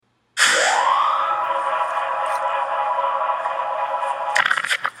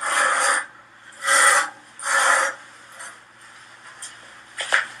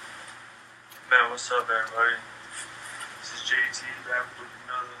everybody? This is JT back with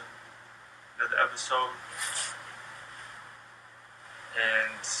another episode,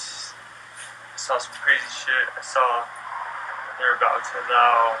 and I saw some crazy shit. I saw they're about to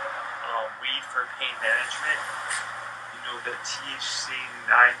allow weed for pain management. You know, the THC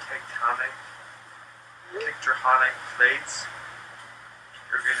 9-tectonic plates.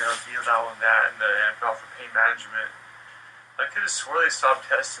 They're gonna be allowing that in the NFL for pain management. I could have swore they stopped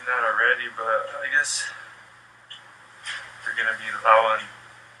testing that already, but I guess they're gonna be allowing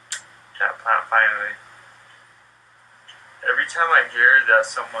that plant finally. Every time I hear that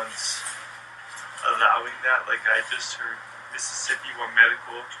someone's allowing that, like I just heard Mississippi went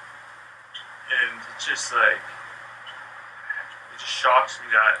medical, and it's just like, it just shocks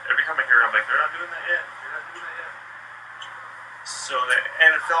me that every time I hear it, I'm like, they're not doing that yet. They're not doing that yet. So the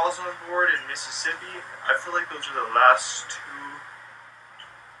NFL's on board in Mississippi. I feel like those are the last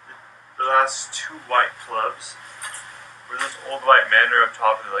two white clubs where those old white men are up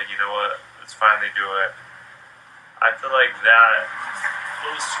top and they're like, you know what, let's finally do it. I feel like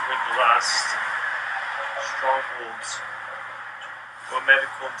those two are the last strongholds. One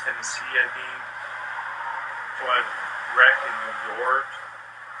medical in Tennessee, I think. One rec in New York.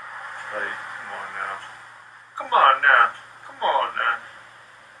 Like, come on now. Come on, man.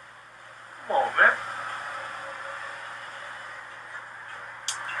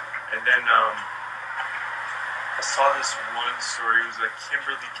 And then, I saw this one story. It was like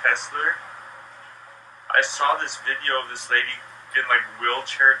Kimberly Kessler. I saw this video of this lady getting like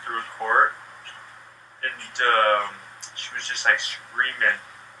wheelchaired through a court, and she was just like screaming,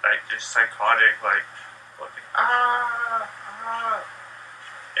 like just psychotic, like fucking ah.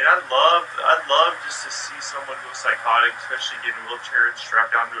 And I'd love just to see someone go psychotic, especially getting wheelchaired,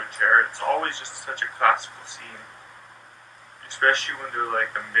 strapped down to a chair. It's always just such a classical scene, especially when they're like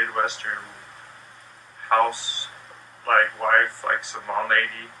a Midwestern house, like wife, like salon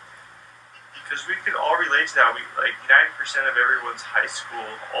lady. Because we could all relate to that. We like 90% of everyone's high school,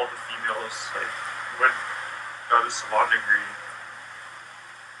 all the females like got a salon degree,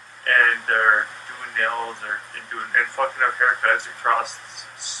 and they're doing nails and fucking up haircuts across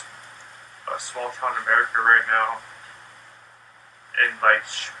small town America right now, and like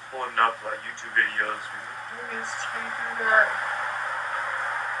pulling up like YouTube videos. Like, this is how you do that.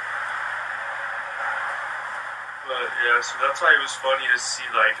 But yeah, so that's why it was funny to see.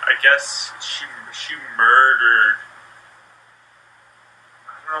 Like, I guess she murdered.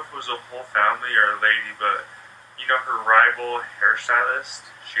 I don't know if it was a whole family or a lady, but you know her rival hairstylist.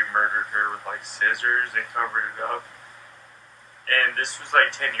 She murdered her with like scissors and covered it up. And this was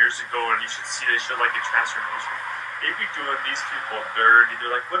like 10 years ago, and you should see they showed like a transformation. They'd be doing these people dirty.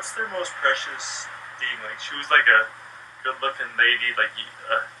 They're like, what's their most precious thing? Like, she was like a good-looking lady, like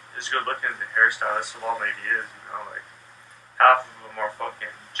as good-looking as a hairstylist salon lady is, you know, like half of them are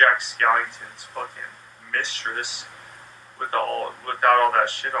fucking Jack Skellington's fucking mistress without all that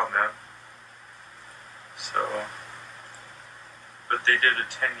shit on them. So, but they did a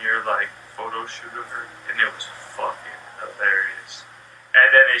 10-year like photo shoot of her, and it was fucking hilarious. And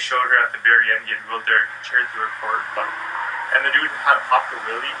then they showed her at the very end getting wheelchaired through her court, and the dude had popped a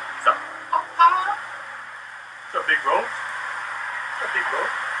willy. It's a big rope. And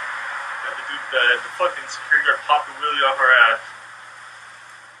the dude, the fucking security guard popped a wheelie off her ass.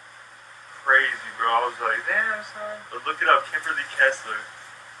 Crazy, bro. I was like, damn, son. But look it up, Kimberly Kessler.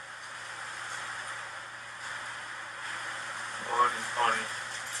 Funny.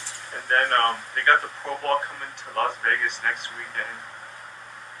 And then they got the Pro Bowl coming to Las Vegas next weekend.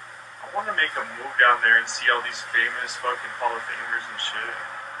 I want to make a move down there and see all these famous fucking Hall of Famers and shit.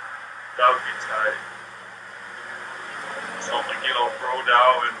 That would be tight. So I'm gonna get all broed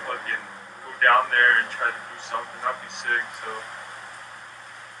out and fucking go down there and try to do something. That'd be sick. So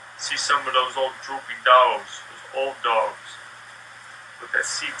see some of those old droopy dogs, those old dogs with that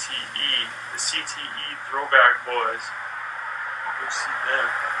CTE, the CTE throwback boys. Go see them.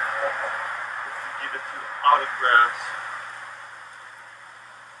 Hopefully get a few autographs.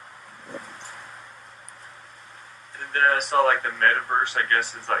 And then I saw like the metaverse, I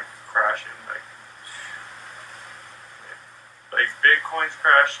guess, is like crashing. Like Bitcoin's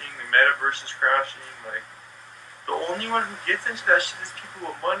crashing, the metaverse is crashing. Like, the only one who gets into that shit is people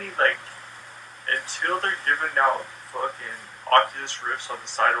with money. Like, until they're giving out fucking Oculus Rifts on the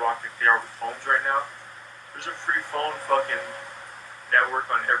sidewalk like they are with phones right now. There's a free phone fucking network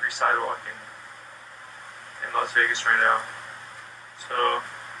on every sidewalk in Las Vegas right now. So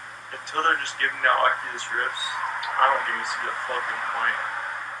until they're just giving out Oculus Rifts, I don't even see the fucking point.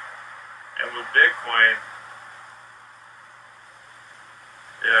 And with Bitcoin,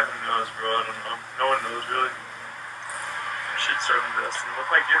 Yeah, who knows, bro? I don't know. No one knows, really. I should start investing. If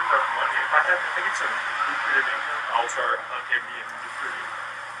I get enough money, if I get some lucrative income, I'll start being lucrative.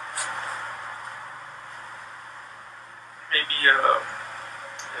 Maybe, yeah.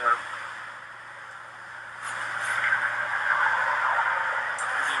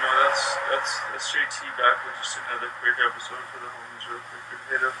 You know, that's JT back with just another quick episode for the homies, real quick. And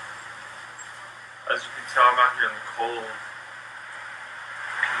hit up. As you can tell, I'm out here in the cold.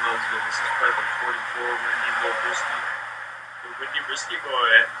 This is probably the 44 windy low brisky. The windy brisky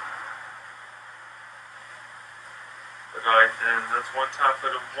boy. But alright then, that's one time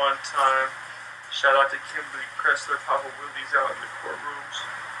for the one time. Shout out to Kimberly Kressler, Papa Willie's out in the courtrooms.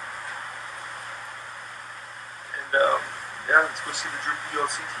 And yeah, let's go see the Droopy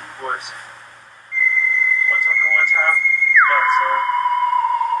LCT boys.